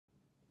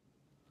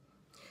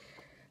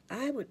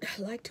I would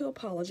like to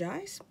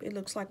apologize. It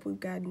looks like we've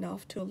gotten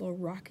off to a little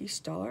rocky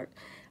start.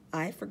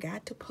 I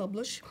forgot to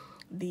publish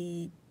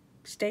the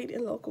state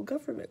and local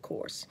government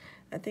course.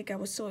 I think I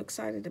was so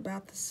excited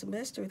about the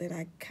semester that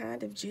I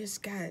kind of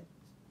just got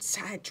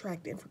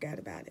sidetracked and forgot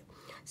about it.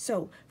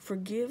 So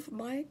forgive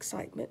my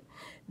excitement.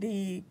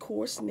 The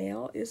course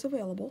now is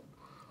available.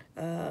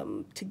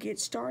 To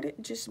get started,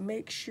 just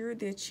make sure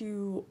that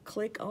you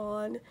click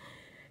on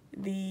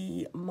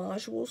the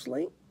modules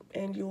link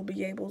and you'll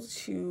be able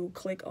to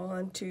click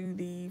on to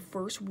the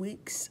first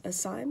week's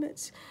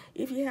assignments.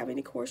 If you have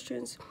any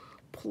questions,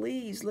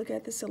 please look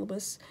at the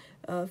syllabus.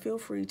 Feel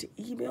free to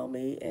email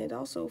me and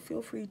also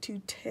feel free to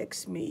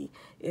text me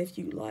if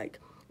you like.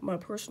 My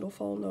personal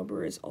phone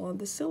number is on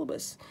the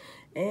syllabus.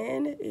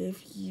 And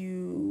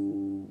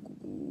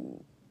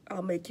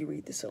I'll make you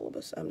read the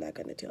syllabus. I'm not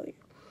going to tell you.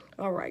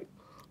 All right.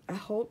 I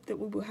hope that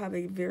we will have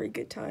a very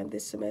good time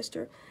this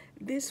semester.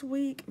 This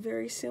week,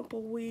 very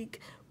simple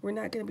week. We're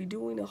not going to be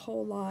doing a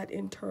whole lot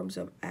in terms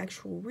of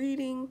actual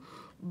reading,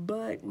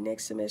 but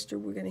next semester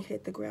we're going to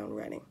hit the ground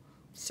running.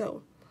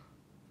 So,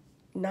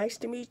 nice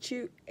to meet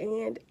you,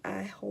 and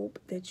I hope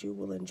that you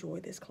will enjoy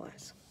this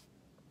class.